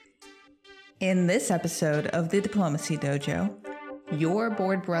In this episode of the Diplomacy Dojo, your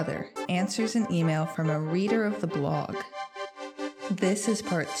bored brother answers an email from a reader of the blog. This is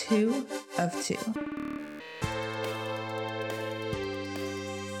part 2 of 2.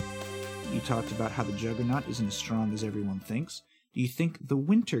 You talked about how the Juggernaut isn't as strong as everyone thinks. Do you think the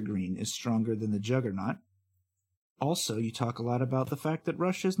Wintergreen is stronger than the Juggernaut? Also, you talk a lot about the fact that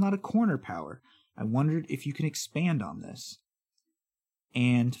Russia is not a corner power. I wondered if you can expand on this.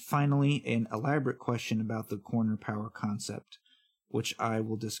 And finally, an elaborate question about the corner power concept, which I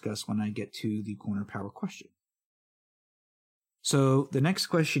will discuss when I get to the corner power question. So the next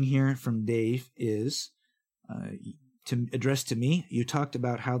question here from Dave is addressed to me. You talked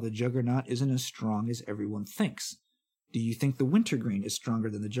about how the Juggernaut isn't as strong as everyone thinks. Do you think the Wintergreen is stronger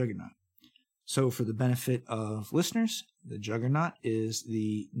than the Juggernaut? So for the benefit of listeners, the Juggernaut is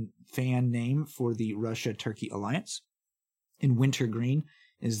the fan name for the Russia-Turkey alliance, and Wintergreen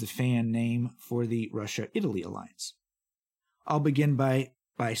is the fan name for the Russia-Italy alliance. I'll begin by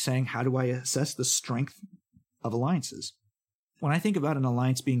saying, how do I assess the strength of alliances? When I think about an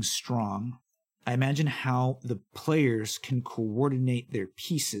alliance being strong, I imagine how the players can coordinate their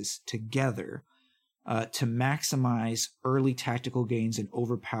pieces together to maximize early tactical gains and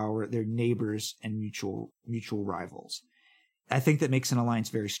overpower their neighbors and mutual rivals. I think that makes an alliance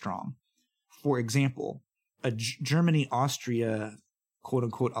very strong. For example, a Germany-Austria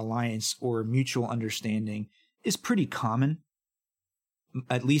quote-unquote alliance or mutual understanding is pretty common,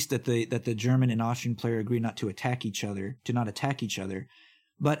 at least that the German and Austrian player agree not to attack each other.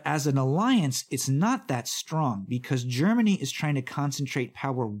 But as an alliance, it's not that strong because Germany is trying to concentrate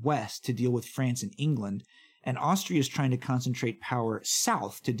power west to deal with France and England, and Austria is trying to concentrate power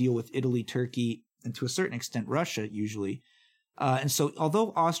south to deal with Italy, Turkey, and to a certain extent Russia usually. And so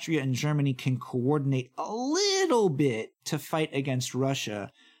although Austria and Germany can coordinate a little bit to fight against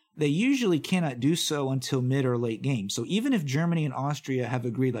Russia, they usually cannot do so until mid or late game. So even if Germany and Austria have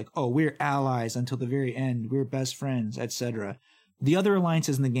agreed like, oh, we're allies until the very end, we're best friends, etc., the other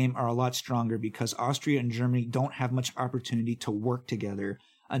alliances in the game are a lot stronger because Austria and Germany don't have much opportunity to work together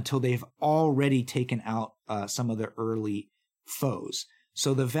until they've already taken out some of their early foes.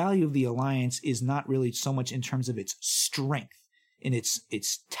 So the value of the alliance is not really so much in terms of its strength, in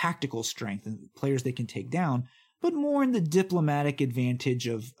its tactical strength and players they can take down, but more in the diplomatic advantage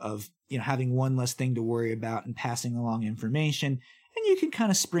of having one less thing to worry about and passing along information. And you can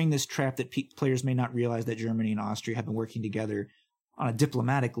kind of spring this trap that players may not realize that Germany and Austria have been working together on a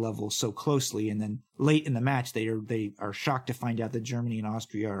diplomatic level so closely, and then late in the match they are shocked to find out that Germany and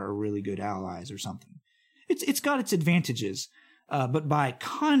Austria are really good allies or something. It's got its advantages, but by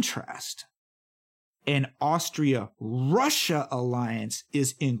contrast, an Austria-Russia alliance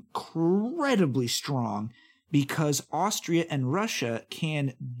is incredibly strong because Austria and Russia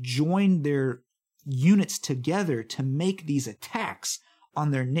can join their units together to make these attacks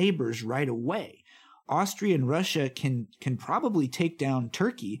on their neighbors right away. Austria and Russia can probably take down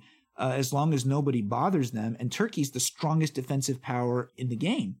Turkey as long as nobody bothers them, and Turkey's the strongest defensive power in the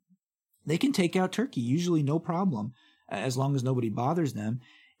game. They can take out Turkey, usually no problem, as long as nobody bothers them.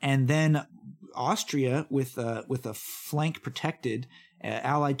 And then Austria, with a flank protected,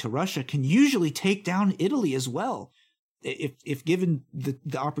 allied to Russia, can usually take down Italy as well. If given the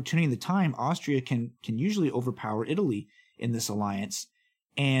opportunity and the time, Austria can usually overpower Italy in this alliance.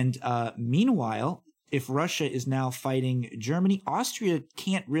 And meanwhile, if Russia is now fighting Germany, Austria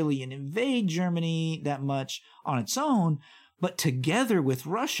can't really invade Germany that much on its own, but together with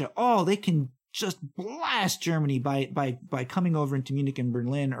Russia, they can just blast Germany by coming over into Munich and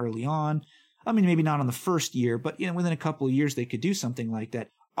Berlin early on. I mean, maybe not on the first year, but within a couple of years they could do something like that.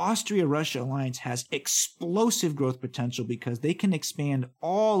 Austria-Russia alliance has explosive growth potential because they can expand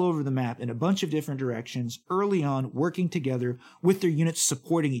all over the map in a bunch of different directions early on, working together with their units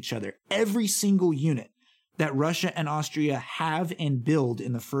supporting each other. Every single unit that Russia and Austria have and build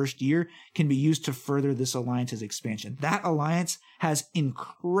in the first year can be used to further this alliance's expansion. That alliance has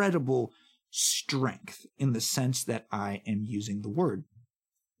incredible strength in the sense that I am using the word.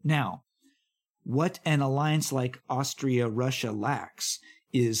 Now, what an alliance like Austria-Russia lacks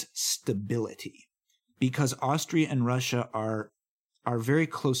is stability, because Austria and Russia are very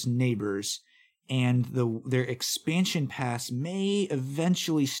close neighbors, and their expansion paths may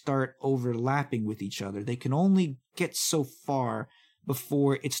eventually start overlapping with each other. They can only get so far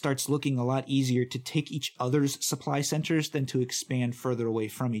before it starts looking a lot easier to take each other's supply centers than to expand further away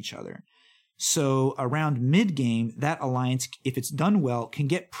from each other. So around mid-game, that alliance, if it's done well, can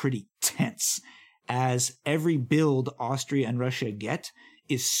get pretty tense, as every build Austria and Russia get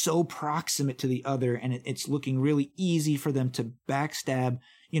is so proximate to the other, and it's looking really easy for them to backstab.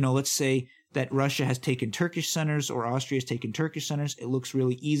 Let's say that Russia has taken Turkish centers or Austria has taken Turkish centers. It looks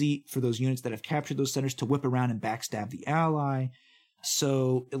really easy for those units that have captured those centers to whip around and backstab the ally.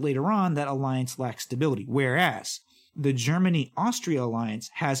 So later on, that alliance lacks stability. Whereas the Germany-Austria alliance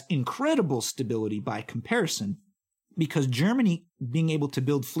has incredible stability by comparison, because Germany, being able to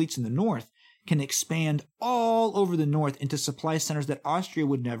build fleets in the north, can expand all over the north into supply centers that Austria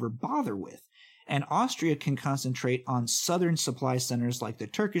would never bother with. And Austria can concentrate on southern supply centers like the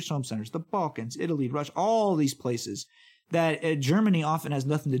Turkish home centers, the Balkans, Italy, Russia, all these places that Germany often has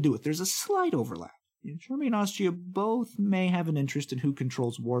nothing to do with. There's a slight overlap. Germany and Austria both may have an interest in who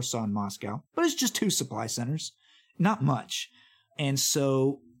controls Warsaw and Moscow, but it's just two supply centers, not much. And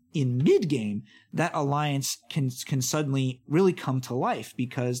so in mid-game, that alliance can suddenly really come to life,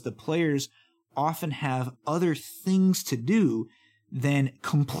 because the players often have other things to do than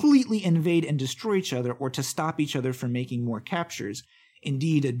completely invade and destroy each other or to stop each other from making more captures.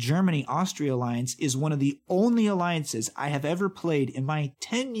 Indeed, a Germany-Austria alliance is one of the only alliances I have ever played in my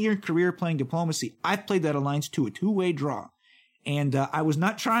 10-year career playing diplomacy. I've played that alliance to a two-way draw. And I was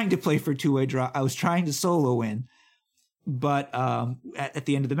not trying to play for a two-way draw. I was trying to solo win. But at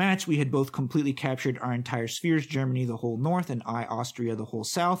the end of the match, we had both completely captured our entire spheres, Germany, the whole north, and Austria, the whole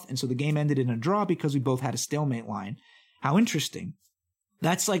south. And so the game ended in a draw because we both had a stalemate line. How interesting.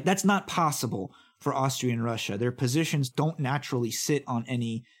 That's not possible for Austria and Russia. Their positions don't naturally sit on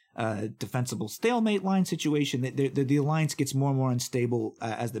any defensible stalemate line situation. The alliance gets more and more unstable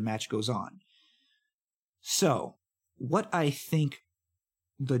as the match goes on. So, what I think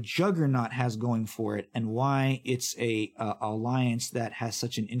the Juggernaut has going for it, and why it's a alliance that has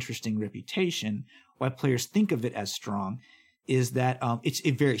such an interesting reputation, why players think of it as strong, is that it's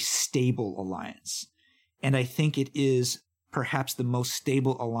a very stable alliance. And I think it is perhaps the most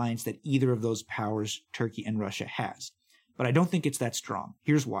stable alliance that either of those powers, Turkey and Russia, has. But I don't think it's that strong.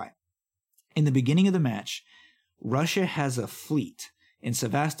 Here's why. In the beginning of the match, Russia has a fleet in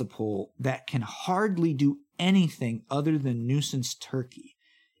Sevastopol that can hardly do anything other than nuisance Turkey.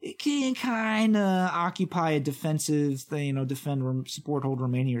 It can kind of occupy a defensive thing, defend, support, hold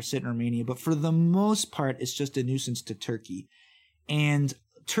Romania, or sit in Romania. But for the most part, it's just a nuisance to Turkey. And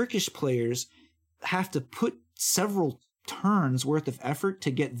Turkish players have to put several turns worth of effort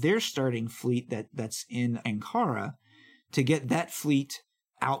to get their starting fleet that's in Ankara, to get that fleet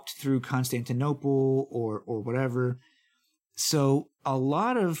out through Constantinople or whatever. So a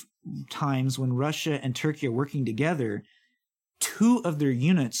lot of times when Russia and Turkey are working together, two of their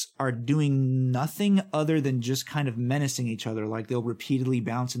units are doing nothing other than just kind of menacing each other. Like they'll repeatedly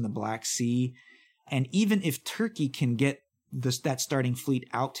bounce in the Black Sea. And even if Turkey can get that starting fleet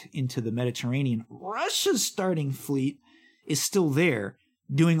out into the Mediterranean, Russia's starting fleet is still there,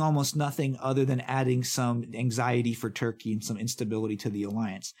 doing almost nothing other than adding some anxiety for Turkey and some instability to the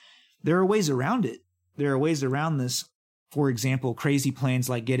alliance. There are ways around it. There are ways around this. For example, crazy plans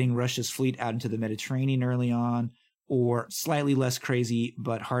like getting Russia's fleet out into the Mediterranean early on, or slightly less crazy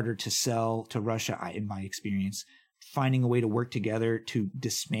but harder to sell to Russia, in my experience, finding a way to work together to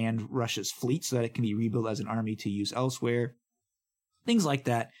disband Russia's fleet so that it can be rebuilt as an army to use elsewhere. Things like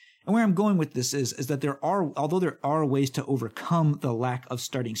that. And where I'm going with this is that although there are ways to overcome the lack of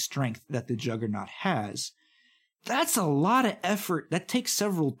starting strength that the Juggernaut has, that's a lot of effort. That takes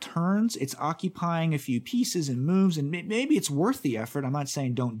several turns. It's occupying a few pieces and moves, and maybe it's worth the effort. I'm not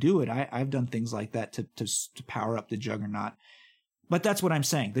saying don't do it. I've done things like that to power up the Juggernaut. But that's what I'm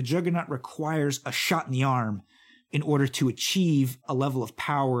saying. The Juggernaut requires a shot in the arm in order to achieve a level of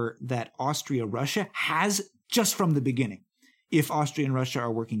power that Austria-Russia has just from the beginning, if Austria and Russia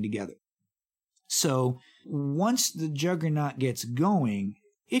are working together. So once the Juggernaut gets going,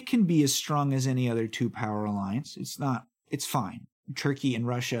 it can be as strong as any other two-power alliance. It's fine. Turkey and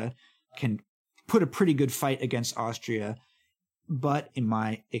Russia can put a pretty good fight against Austria. But in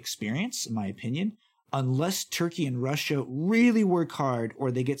my experience, in my opinion, unless Turkey and Russia really work hard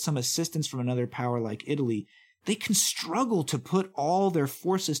or they get some assistance from another power like Italy, they can struggle to put all their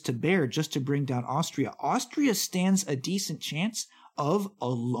forces to bear just to bring down Austria. Austria stands a decent chance of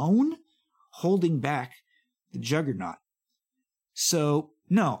alone holding back the Juggernaut. So,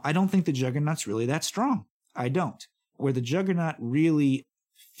 no, I don't think the Juggernaut's really that strong. I don't. Where the Juggernaut really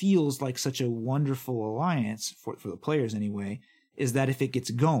feels like such a wonderful alliance, for the players anyway, is that if it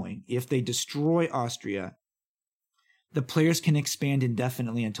gets going, if they destroy Austria, the players can expand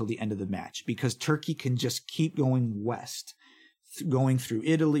indefinitely until the end of the match, because Turkey can just keep going west, going through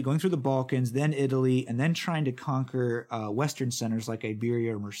Italy, going through the Balkans, then Italy, and then trying to conquer Western centers like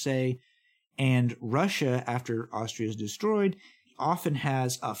Iberia or Marseille. And Russia, after Austria is destroyed, often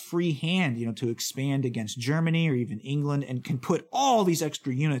has a free hand, to expand against Germany or even England, and can put all these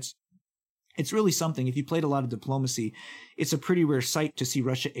extra units It's really something. If you played a lot of diplomacy, it's a pretty rare sight to see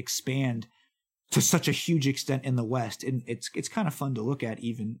Russia expand to such a huge extent in the West. And it's kind of fun to look at,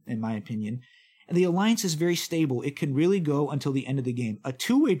 even, in my opinion. And the alliance is very stable. It can really go until the end of the game. A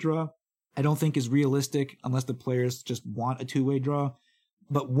two-way draw, I don't think is realistic unless the players just want a two-way draw.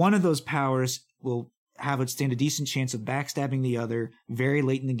 But one of those powers will have it stand a decent chance of backstabbing the other very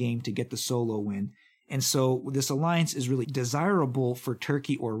late in the game to get the solo win. And so this alliance is really desirable for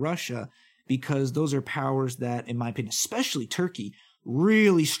Turkey or Russia because those are powers that, in my opinion, especially Turkey,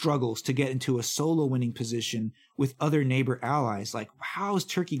 really struggles to get into a solo winning position with other neighbor allies. Like, how is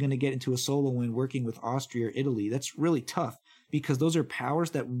Turkey going to get into a solo win working with Austria or Italy? That's really tough because those are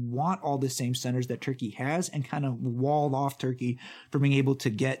powers that want all the same centers that Turkey has and kind of walled off Turkey from being able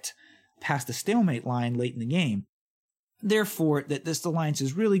to get past the stalemate line late in the game. Therefore, that this alliance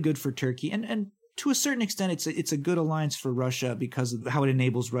is really good for Turkey, and to a certain extent, it's a good alliance for Russia because of how it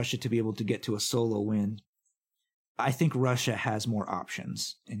enables Russia to be able to get to a solo win. I think Russia has more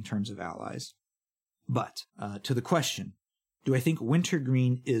options in terms of allies. But to the question, do I think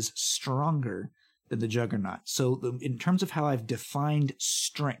Wintergreen is stronger than the Juggernaut? So in terms of how I've defined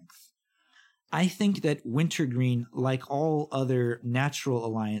strength, I think that Wintergreen, like all other natural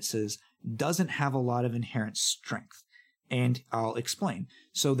alliances, doesn't have a lot of inherent strength. And I'll explain.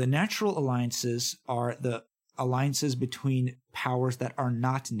 So the natural alliances are the alliances between powers that are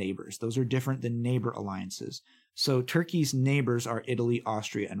not neighbors. Those are different than neighbor alliances. So Turkey's neighbors are Italy,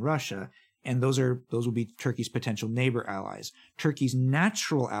 Austria, and Russia, and those will be Turkey's potential neighbor allies. Turkey's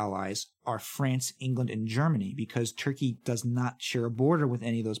natural allies are France, England, and Germany, because Turkey does not share a border with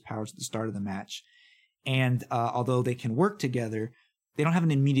any of those powers at the start of the match. And although they can work together, they don't have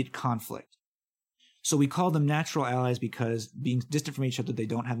an immediate conflict. So we call them natural allies because, being distant from each other, they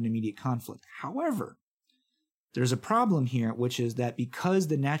don't have an immediate conflict. However, there's a problem here, which is that because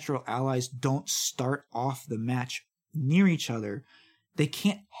the natural allies don't start off the match near each other, they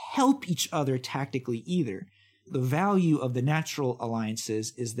can't help each other tactically either. The value of the natural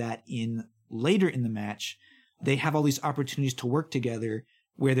alliances is that later in the match, they have all these opportunities to work together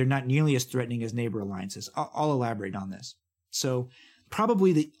where they're not nearly as threatening as neighbor alliances. I'll elaborate on this. So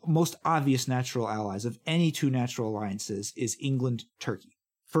probably the most obvious natural allies of any two natural alliances is England, Turkey,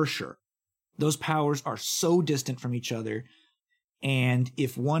 for sure. Those powers are so distant from each other, and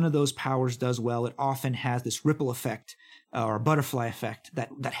if one of those powers does well, it often has this ripple effect or butterfly effect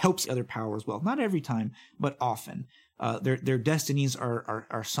that helps the other power as well. Not every time, but often. Their destinies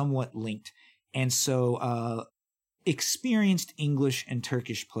are somewhat linked. And so experienced English and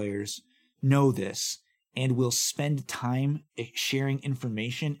Turkish players know this and will spend time sharing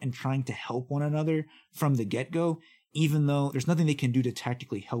information and trying to help one another from the get-go, even though there's nothing they can do to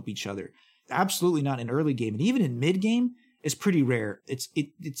tactically help each other. Absolutely not in early game, and even in mid game is pretty rare.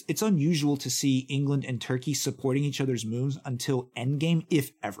 It's unusual to see England and Turkey supporting each other's moves until end game,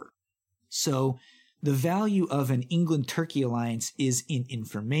 if ever. So the value of an England-Turkey alliance is in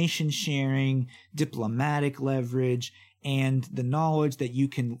information sharing, diplomatic leverage, and the knowledge that you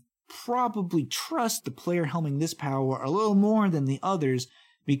can probably trust the player helming this power a little more than the others,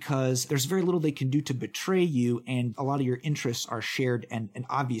 because there's very little they can do to betray you, and a lot of your interests are shared, and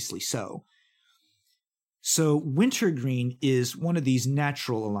obviously so. So Wintergreen is one of these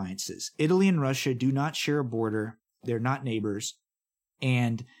natural alliances. Italy and Russia do not share a border. They're not neighbors.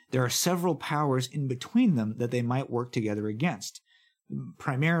 And there are several powers in between them that they might work together against.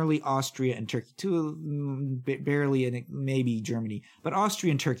 Primarily Austria and Turkey, too, barely, and maybe Germany. But Austria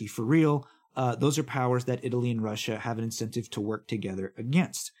and Turkey, for real, those are powers that Italy and Russia have an incentive to work together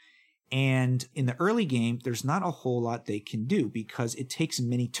against. And in the early game, there's not a whole lot they can do because it takes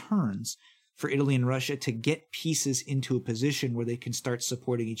many turns for Italy and Russia to get pieces into a position where they can start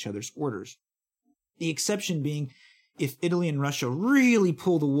supporting each other's orders. The exception being if Italy and Russia really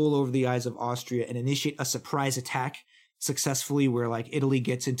pull the wool over the eyes of Austria and initiate a surprise attack successfully, where like Italy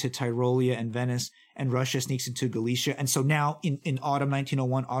gets into Tyrolia and Venice and Russia sneaks into Galicia. And so now in autumn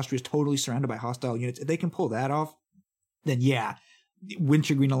 1901, Austria is totally surrounded by hostile units. If they can pull that off, then yeah,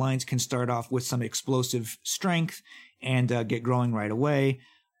 Wintergreen Alliance can start off with some explosive strength and get growing right away.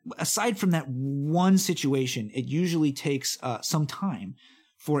 Aside from that one situation, it usually takes some time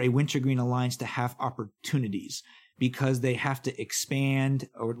for a Wintergreen Alliance to have opportunities, because they have to expand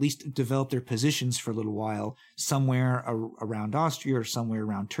or at least develop their positions for a little while somewhere around Austria or somewhere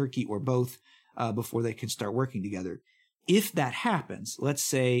around Turkey or both before they can start working together. If that happens, let's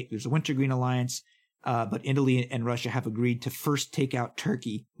say there's a Wintergreen Alliance, but Italy and Russia have agreed to first take out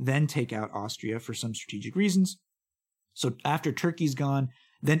Turkey, then take out Austria for some strategic reasons. So after Turkey's gone,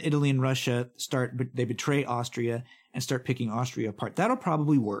 then Italy and Russia they betray Austria and start picking Austria apart. That'll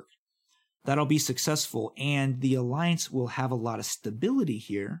probably work. that'll be successful. And the alliance will have a lot of stability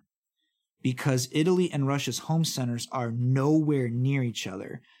here because Italy and Russia's home centers are nowhere near each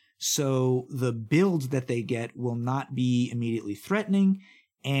other. So the builds that they get will not be immediately threatening.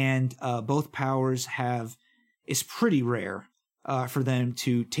 And both powers it's pretty rare for them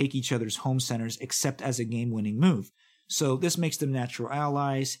to take each other's home centers except as a game-winning move. So this makes them natural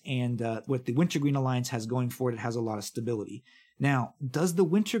allies, and what the Wintergreen Alliance has going for it has a lot of stability. Now, does the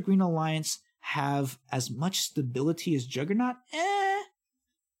Wintergreen Alliance have as much stability as Juggernaut?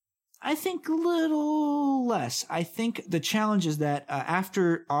 I think a little less. I think the challenge is that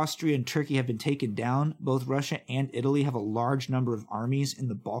after Austria and Turkey have been taken down, both Russia and Italy have a large number of armies in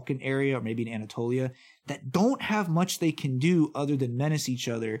the Balkan area, or maybe in Anatolia, that don't have much they can do other than menace each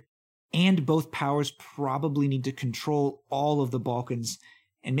other. And both powers probably need to control all of the Balkans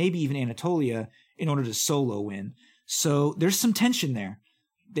and maybe even Anatolia in order to solo win. So there's some tension there.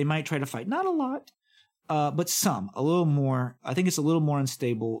 They might try to fight. Not a lot, but some. A little more. I think it's a little more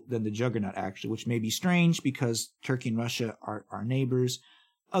unstable than the Juggernaut, actually, which may be strange because Turkey and Russia are neighbors.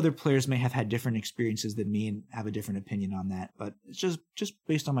 Other players may have had different experiences than me and have a different opinion on that. But it's just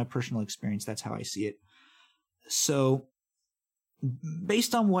based on my personal experience, that's how I see it. So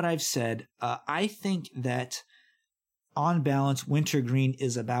based on what I've said, I think that on balance, Wintergreen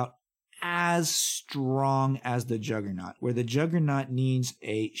is about as strong as the Juggernaut, where the Juggernaut needs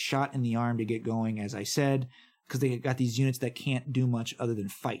a shot in the arm to get going, as I said, because they got these units that can't do much other than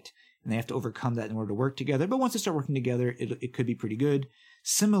fight, and they have to overcome that in order to work together. But once they start working together, it could be pretty good.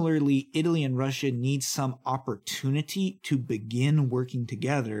 Similarly, Italy and Russia need some opportunity to begin working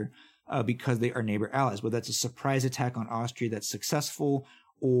together because they are neighbor allies, whether that's a surprise attack on Austria that's successful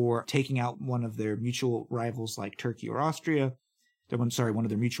or taking out one of their mutual rivals like Turkey or Austria. One of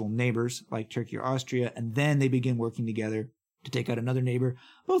their mutual neighbors like Turkey or Austria, and then they begin working together to take out another neighbor.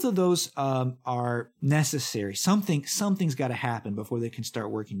 Both of those are necessary. Something's got to happen before they can start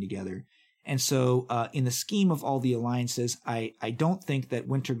working together. And so in the scheme of all the alliances, I don't think that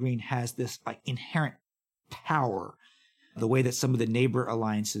Wintergreen has this inherent power the way that some of the neighbor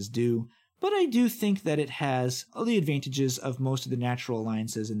alliances do. But I do think that it has all the advantages of most of the natural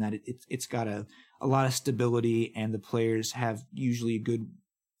alliances in that it's got a lot of stability, and the players have usually good,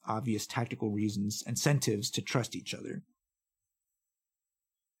 obvious tactical reasons, incentives to trust each other.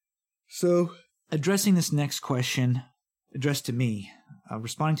 So, addressing this next question, addressed to me,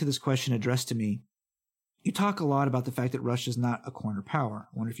 responding to this question addressed to me, you talk a lot about the fact that Russia's not a corner power.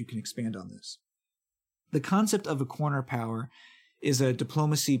 I wonder if you can expand on this. The concept of a corner power is a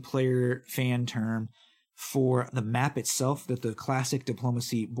diplomacy player fan term for the map itself, that the classic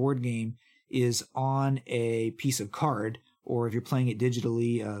diplomacy board game is on a piece of card, or if you're playing it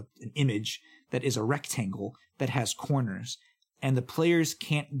digitally, an image that is a rectangle that has corners. And the players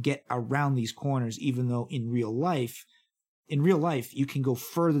can't get around these corners, even though in real life, you can go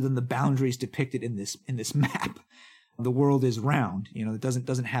further than the boundaries depicted in this map. The world is round, it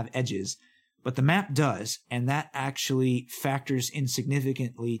doesn't have edges. But the map does, and that actually factors in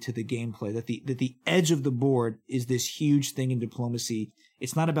significantly to the gameplay, that the edge of the board is this huge thing in diplomacy.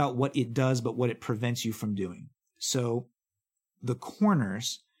 It's not about what it does, but what it prevents you from doing. So the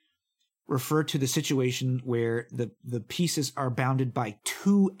corners refer to the situation where the pieces are bounded by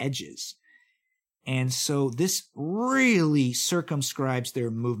two edges. And so this really circumscribes their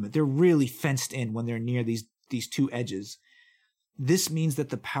movement. They're really fenced in when they're near these two edges. This means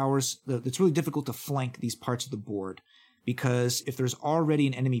that it's really difficult to flank these parts of the board, because if there's already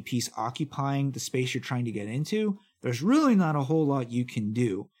an enemy piece occupying the space you're trying to get into, there's really not a whole lot you can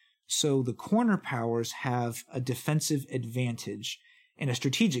do. So the corner powers have a defensive advantage and a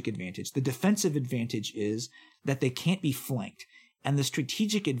strategic advantage. The defensive advantage is that they can't be flanked. And the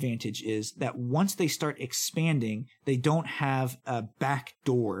strategic advantage is that once they start expanding, they don't have a back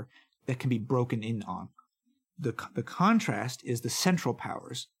door that can be broken in on. The contrast is the central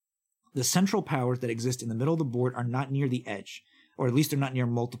powers. The central powers that exist in the middle of the board are not near the edge, or at least they're not near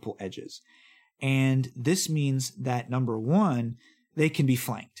multiple edges. And this means that, number one, they can be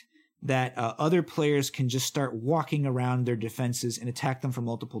flanked, that other players can just start walking around their defenses and attack them from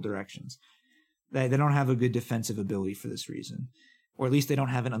multiple directions. They don't have a good defensive ability for this reason, or at least they don't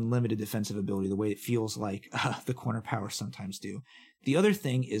have an unlimited defensive ability the way it feels like the corner powers sometimes do. The other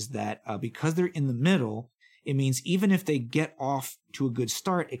thing is that because they're in the middle, it means even if they get off to a good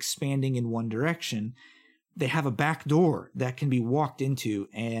start expanding in one direction, they have a back door that can be walked into,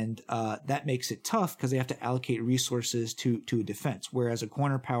 and that makes it tough because they have to allocate resources to a defense, whereas a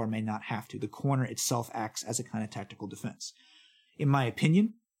corner power may not have to. The corner itself acts as a kind of tactical defense. In my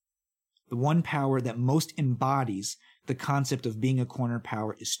opinion, the one power that most embodies the concept of being a corner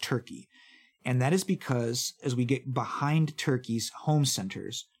power is Turkey. And that is because as we get behind Turkey's home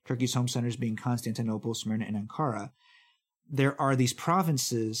centers being Constantinople, Smyrna, and Ankara, there are these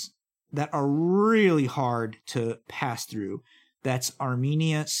provinces that are really hard to pass through. That's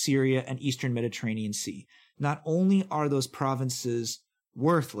Armenia, Syria, and Eastern Mediterranean Sea. Not only are those provinces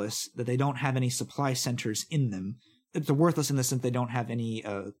worthless, that they don't have any supply centers in them, they're worthless in the sense they don't have any,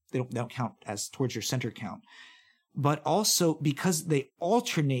 they don't count as towards your center count, but also because they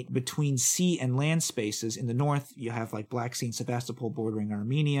alternate between sea and land spaces. In the north, you have like Black Sea and Sevastopol bordering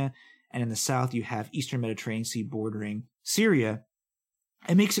Armenia, and in the south, you have Eastern Mediterranean Sea bordering Syria.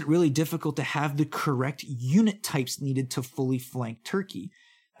 It makes it really difficult to have the correct unit types needed to fully flank Turkey.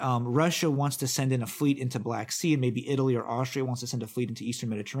 Russia wants to send in a fleet into Black Sea, and maybe Italy or Austria wants to send a fleet into Eastern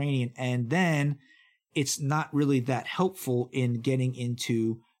Mediterranean, and then it's not really that helpful in getting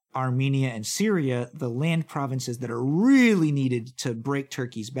into Armenia and Syria, the land provinces that are really needed to break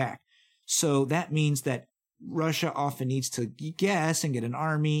Turkey's back. So that means that Russia often needs to guess and get an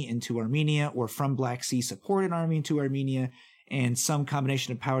army into Armenia, or from Black Sea support an army into Armenia, and some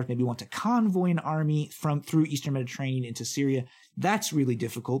combination of powers maybe want to convoy an army through Eastern Mediterranean into Syria. That's really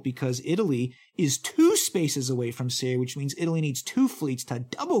difficult because Italy is 2 spaces away from Syria, which means Italy needs 2 fleets to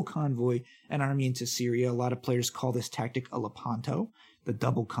double convoy an army into Syria. A lot of players call this tactic a Lepanto, the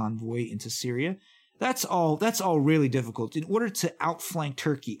double convoy into Syria. That's all really difficult. In order to outflank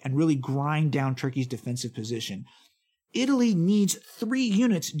Turkey and really grind down Turkey's defensive position, Italy needs 3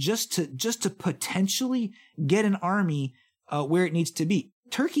 units just to potentially get an army where it needs to be.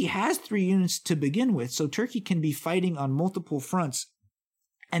 Turkey has 3 units to begin with, so Turkey can be fighting on multiple fronts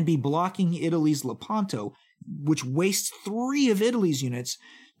and be blocking Italy's Lepanto, which wastes 3 of Italy's units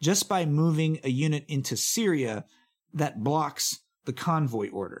just by moving a unit into Syria that blocks the convoy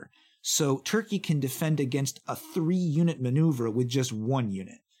order. So Turkey can defend against a 3-unit maneuver with just 1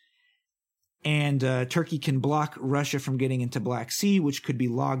 unit. And Turkey can block Russia from getting into Black Sea, which could be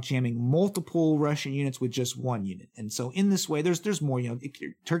log jamming multiple Russian units with just 1 unit. And so in this way, there's more,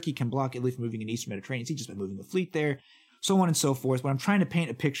 Turkey can block Italy from moving in Eastern Mediterranean Sea just by moving a fleet there, so on and so forth. What I'm trying to paint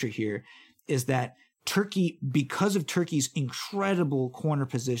a picture here is that Turkey, because of Turkey's incredible corner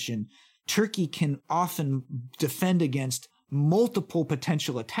position, Turkey can often defend against multiple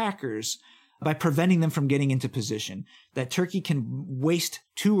potential attackers by preventing them from getting into position. That Turkey can waste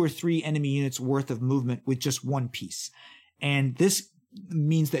 2 or 3 enemy units worth of movement with just 1 piece. And this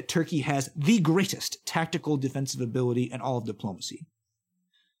means that Turkey has the greatest tactical defensive ability in all of diplomacy.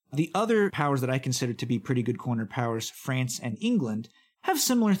 The other powers that I consider to be pretty good corner powers, France and England, have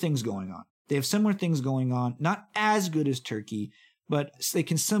similar things going on. They have similar things going on, not as good as Turkey, but they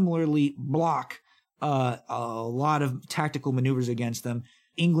can similarly block a lot of tactical maneuvers against them.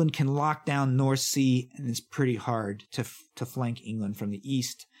 England can lock down North Sea, and it's pretty hard to flank England from the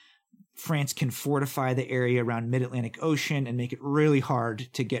east. France can fortify the area around Mid-Atlantic Ocean and make it really hard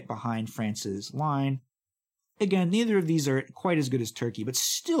to get behind France's line. Again, neither of these are quite as good as Turkey, but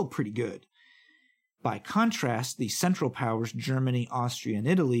still pretty good. By contrast, the central powers, Germany, Austria, and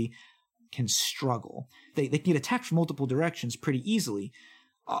Italy, can struggle. They can get attacked from multiple directions pretty easily.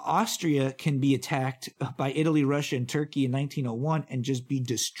 Austria can be attacked by Italy, Russia, and Turkey in 1901 and just be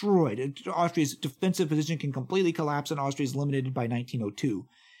destroyed. Austria's defensive position can completely collapse, and Austria is eliminated by 1902.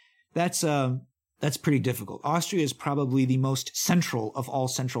 That's pretty difficult. Austria is probably the most central of all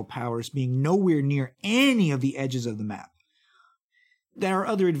central powers, being nowhere near any of the edges of the map. There are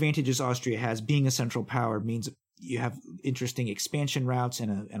other advantages Austria has. Being a central power means you have interesting expansion routes,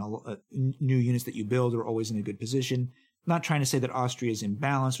 and new units that you build are always in a good position. I'm not trying to say that Austria is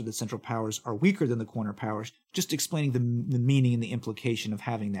imbalanced or that central powers are weaker than the corner powers, just explaining the meaning and the implication of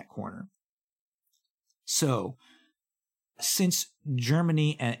having that corner. So, since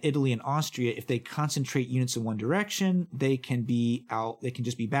Germany and Italy and Austria, if they concentrate units in one direction, they can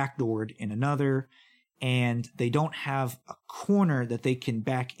just be backdoored in another, and they don't have a corner that they can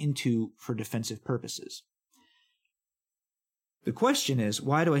back into for defensive purposes. The question is,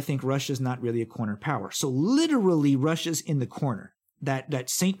 why do I think Russia's not really a corner power? So literally, Russia's in the corner.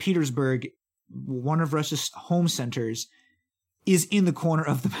 That St. Petersburg, one of Russia's home centers, is in the corner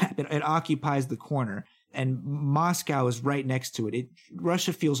of the map. It occupies the corner, and Moscow is right next to it.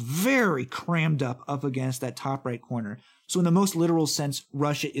 Russia feels very crammed up against that top right corner. So in the most literal sense,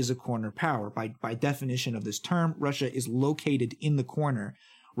 Russia is a corner power. By definition of this term, Russia is located in the corner.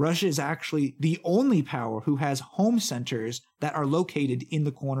 Russia is actually the only power who has home centers that are located in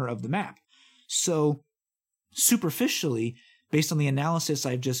the corner of the map. So superficially, based on the analysis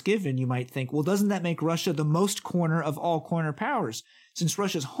I've just given, you might think, well, doesn't that make Russia the most corner of all corner powers? Since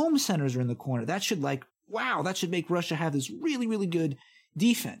Russia's home centers are in the corner, that should make Russia have this really, really good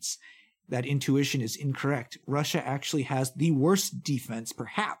defense. that intuition is incorrect. Russia actually has the worst defense,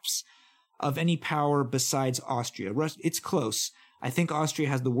 perhaps, of any power besides Austria. It's close. I think Austria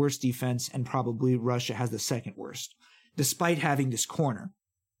has the worst defense, and probably Russia has the second worst, despite having this corner.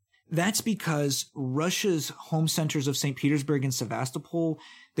 That's because Russia's home centers of St. Petersburg and Sevastopol,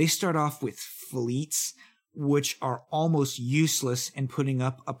 they start off with fleets, which are almost useless in putting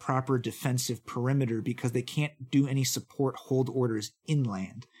up a proper defensive perimeter because they can't do any support hold orders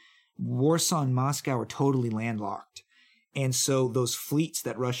inland. Warsaw and Moscow are totally landlocked. And so those fleets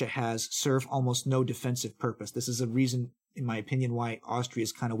that Russia has serve almost no defensive purpose. This is a reason, in my opinion, why Austria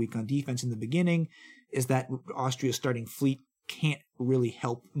is kind of weak on defense in the beginning, is that Austria's starting fleet can't really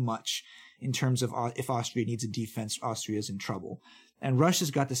help much in terms of if Austria needs a defense, Austria is in trouble. And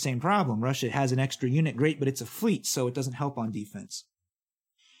Russia's got the same problem. Russia has an extra unit, great, but it's a fleet, so it doesn't help on defense.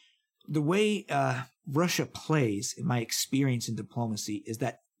 The way Russia plays, in my experience in diplomacy, is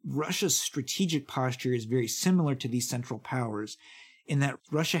that Russia's strategic posture is very similar to these Central Powers in that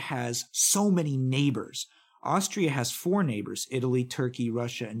Russia has so many neighbors. Austria has 4 neighbors, Italy, Turkey,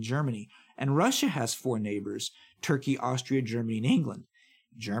 Russia, and Germany. And Russia has 4 neighbors, Turkey, Austria, Germany, and England.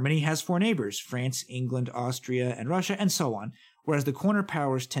 Germany has 4 neighbors, France, England, Austria, and Russia, and so on. Whereas the corner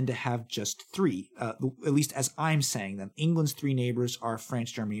powers tend to have just 3, at least as I'm saying them. England's 3 neighbors are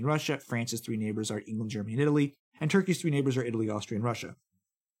France, Germany, and Russia. France's 3 neighbors are England, Germany, and Italy. And Turkey's 3 neighbors are Italy, Austria, and Russia.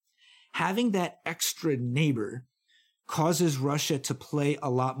 Having that extra neighbor causes Russia to play a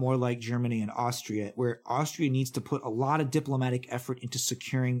lot more like Germany and Austria, where Austria needs to put a lot of diplomatic effort into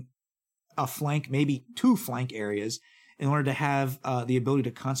securing a flank, maybe 2 flank areas, in order to have the ability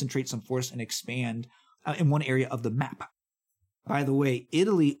to concentrate some force and expand in one area of the map. By the way,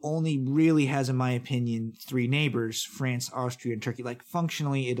 Italy only really has, in my opinion, 3 neighbors, France, Austria, and Turkey. Like,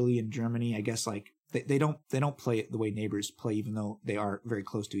 functionally, Italy and Germany, I guess, like, they don't play it the way neighbors play, even though they are very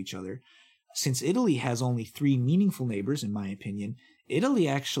close to each other. Since Italy has only 3 meaningful neighbors, in my opinion, Italy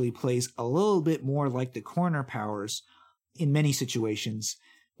actually plays a little bit more like the corner powers in many situations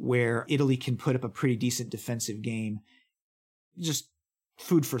where Italy can put up a pretty decent defensive game. Just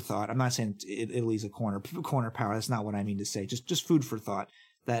food for thought. I'm not saying Italy's a corner power. That's not what I mean to say. Just food for thought,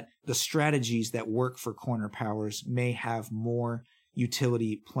 that the strategies that work for corner powers may have more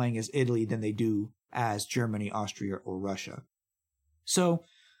utility playing as Italy than they do as Germany, Austria, or Russia. So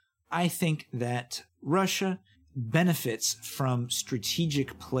I think that Russia benefits from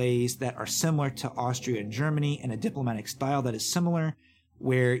strategic plays that are similar to Austria and Germany and a diplomatic style that is similar,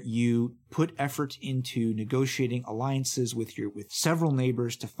 where you put effort into negotiating alliances with several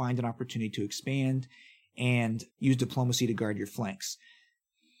neighbors to find an opportunity to expand and use diplomacy to guard your flanks.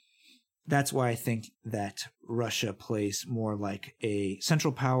 That's why I think that Russia plays more like a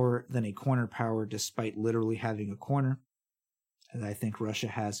central power than a corner power, despite literally having a corner. And I think Russia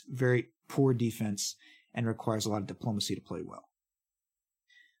has very poor defense and requires a lot of diplomacy to play well.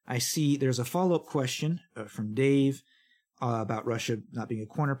 I see there's a follow-up question from Dave about Russia not being a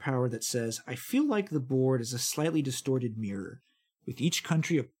corner power that says, I feel like the board is a slightly distorted mirror, with each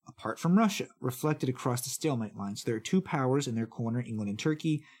country apart from Russia reflected across the stalemate lines. There are 2 powers in their corner, England and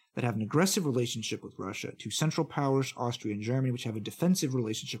Turkey, that have an aggressive relationship with Russia, 2 central powers, Austria and Germany, which have a defensive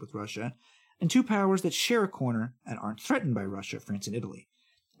relationship with Russia, and 2 powers that share a corner and aren't threatened by Russia, France and Italy.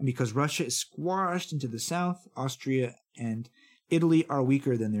 And because Russia is squashed into the south, Austria and Italy are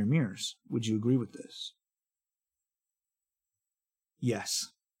weaker than their mirrors. Would you agree with this? Yes.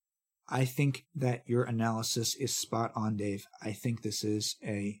 I think that your analysis is spot on, Dave. I think this is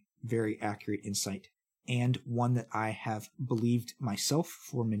a very accurate insight, and one that I have believed myself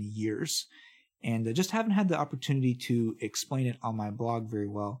for many years, and I just haven't had the opportunity to explain it on my blog very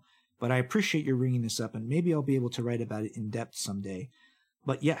well. But I appreciate your bringing this up, and maybe I'll be able to write about it in depth someday.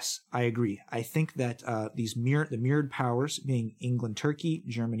 But yes, I agree. I think that the mirrored powers, being England, Turkey,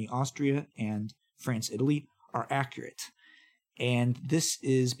 Germany, Austria, and France, Italy, are accurate. And this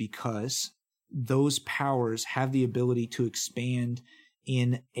is because those powers have the ability to expand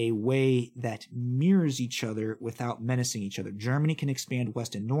in a way that mirrors each other without menacing each other. Germany can expand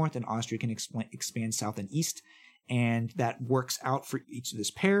west and north, and Austria can expand south and east, and that works out for each of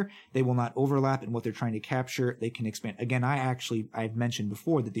this pair. They will not overlap in what they're trying to capture. They can expand. Again, I've mentioned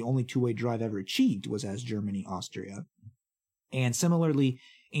before that the only 2-way drive ever achieved was as Germany, Austria. And similarly,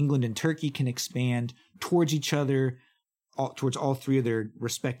 England and Turkey can expand towards each other, towards all 3 of their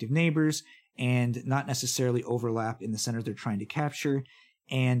respective neighbors, and not necessarily overlap in the center they're trying to capture.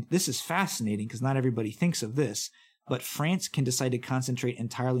 And this is fascinating because not everybody thinks of this, but France can decide to concentrate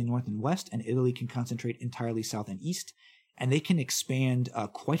entirely north and west, and Italy can concentrate entirely south and east, and they can expand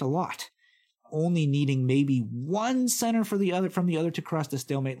quite a lot only needing maybe one center from the other to cross the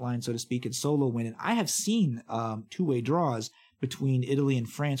stalemate line, so to speak, and solo win. And I have seen two-way draws between Italy and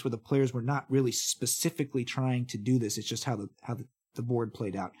France where the players were not really specifically trying to do this. It's just how the board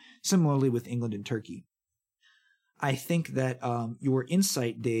played out. Similarly with England and Turkey. I think that your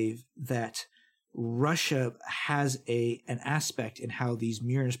insight, Dave, that Russia has an aspect in how these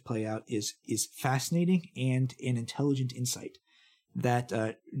mirrors play out is fascinating and an intelligent insight.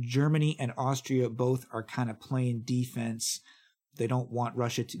 That Germany and Austria both are kind of playing defense. They don't want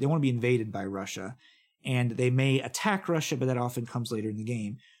they want to be invaded by Russia. And they may attack Russia, but that often comes later in the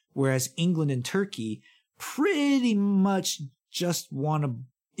game. Whereas England and Turkey pretty much just want to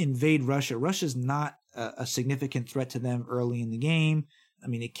invade Russia. Russia's not a significant threat to them early in the game. I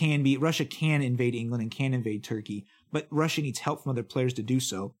mean, Russia can invade England and can invade Turkey, but Russia needs help from other players to do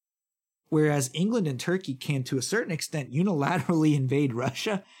so. Whereas England and Turkey can, to a certain extent, unilaterally invade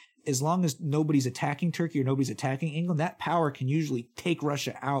Russia. As long as nobody's attacking Turkey or nobody's attacking England, that power can usually take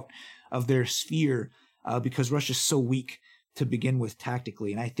Russia out of their sphere because Russia's so weak to begin with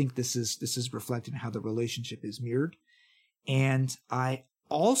tactically. And I think this is reflected in how the relationship is mirrored. And I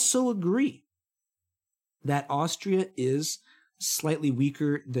also agree that Austria is slightly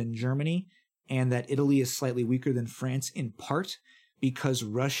weaker than Germany and that Italy is slightly weaker than France, in part because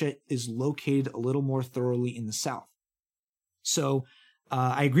Russia is located a little more thoroughly in the south. So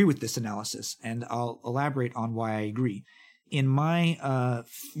I agree with this analysis, and I'll elaborate on why I agree. In my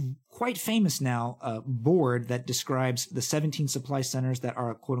quite famous now board that describes the 17 supply centers that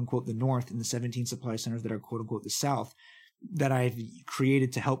are quote-unquote the north and the 17 supply centers that are quote-unquote the south, that I've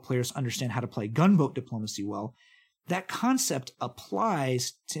created to help players understand how to play gunboat diplomacy well, that concept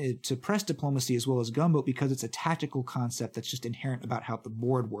applies to press diplomacy as well as gunboat because it's a tactical concept that's just inherent about how the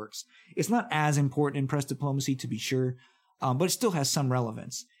board works. It's not as important in press diplomacy, to be sure, but it still has some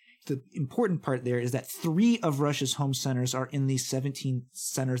relevance. The important part there is that 3 of Russia's home centers are in these 17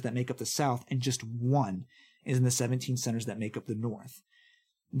 centers that make up the south, and just 1 is in the 17 centers that make up the north.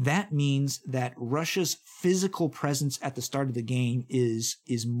 That means that Russia's physical presence at the start of the game is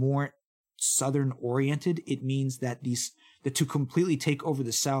more southern oriented. It means that to completely take over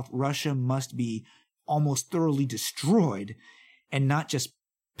the south, Russia must be almost thoroughly destroyed and not just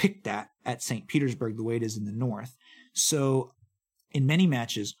picked at St. Petersburg the way it is in the north. So in many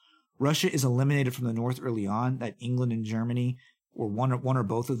matches, Russia is eliminated from the north early on, that England and Germany, or one or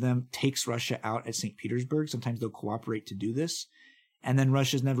both of them, takes Russia out at St. Petersburg. Sometimes they'll cooperate to do this. And then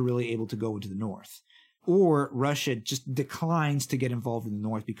Russia's never really able to go into the north. Or Russia just declines to get involved in the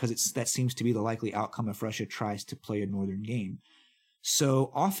north because that seems to be the likely outcome if Russia tries to play a northern game.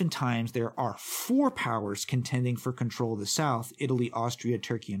 So oftentimes there are 4 powers contending for control of the south: Italy, Austria,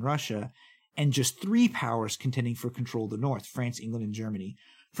 Turkey, and Russia, and just 3 powers contending for control of the north: France, England, and Germany.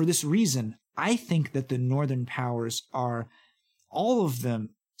 For this reason, I think that the northern powers are, all of them,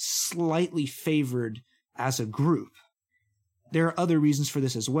 slightly favored as a group. There are other reasons for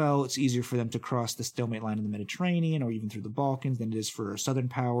this as well. It's easier for them to cross the stalemate line in the Mediterranean or even through the Balkans than it is for a southern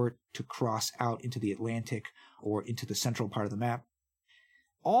power to cross out into the Atlantic or into the central part of the map.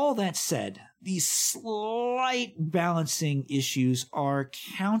 All that said, these slight balancing issues are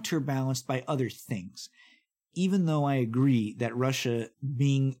counterbalanced by other things. Even though I agree that Russia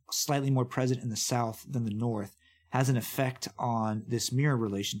being slightly more present in the south than the north has an effect on this mirror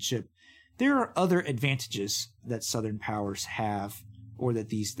relationship, there are other advantages that southern powers have, or that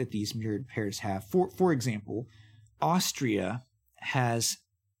these mirrored pairs have. For example, Austria has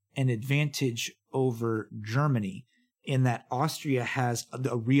an advantage over Germany in that Austria has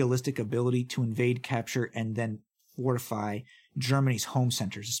a realistic ability to invade, capture, and then fortify Germany's home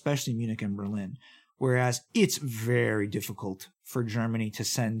centers, especially Munich and Berlin. Whereas it's very difficult for Germany to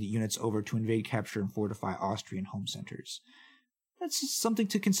send units over to invade, capture, and fortify Austrian home centers. That's something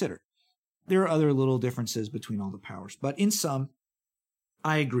to consider. There are other little differences between all the powers, but in sum,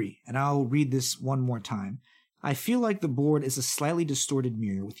 I agree, and I'll read this one more time. I feel like the board is a slightly distorted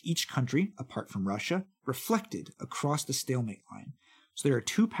mirror with each country, apart from Russia, reflected across the stalemate line. So there are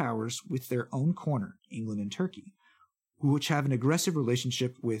 2 powers with their own corner, England and Turkey, which have an aggressive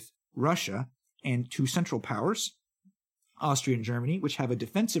relationship with Russia, and 2 central powers, Austria and Germany, which have a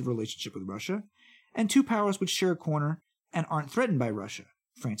defensive relationship with Russia, and 2 powers which share a corner and aren't threatened by Russia,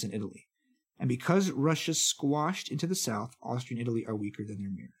 France and Italy. And because Russia's squashed into the south, Austria and Italy are weaker than their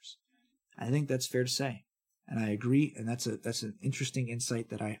mirrors. I think that's fair to say. And I agree, and that's an interesting insight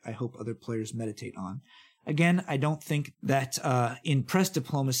that I hope other players meditate on. Again, I don't think that in press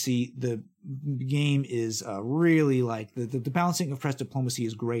diplomacy, the game is really like the balancing of press diplomacy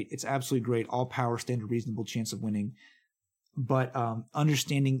is great. It's absolutely great. All powers stand a reasonable chance of winning. But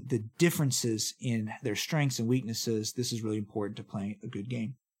understanding the differences in their strengths and weaknesses, this is really important to playing a good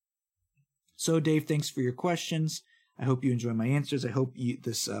game. So, Dave, thanks for your questions. I hope you enjoy my answers. I hope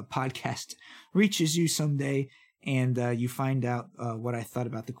this podcast reaches you someday and you find out what I thought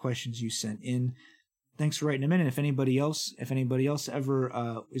about the questions you sent in. Thanks for writing them in. And if anybody else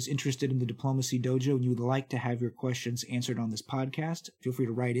ever is interested in the Diplomacy Dojo and you would like to have your questions answered on this podcast, feel free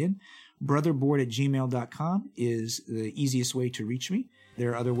to write in. brotherboard@gmail.com is the easiest way to reach me. There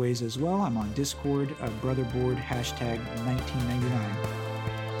are other ways as well. I'm on Discord, brotherboard, #1999.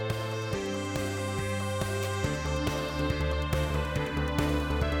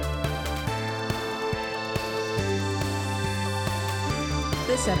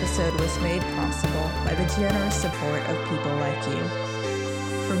 This episode was made possible by the generous support of people like you.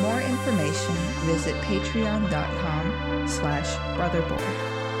 For more information, visit patreon.com/brotherboard.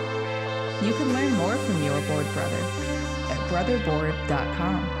 You can learn more from your board brother at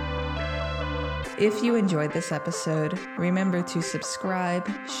brotherboard.com. If you enjoyed this episode, remember to subscribe,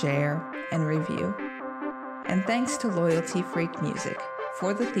 share, and review. And thanks to Loyalty Freak Music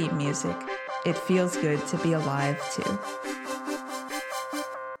for the theme music. It feels good to be alive too.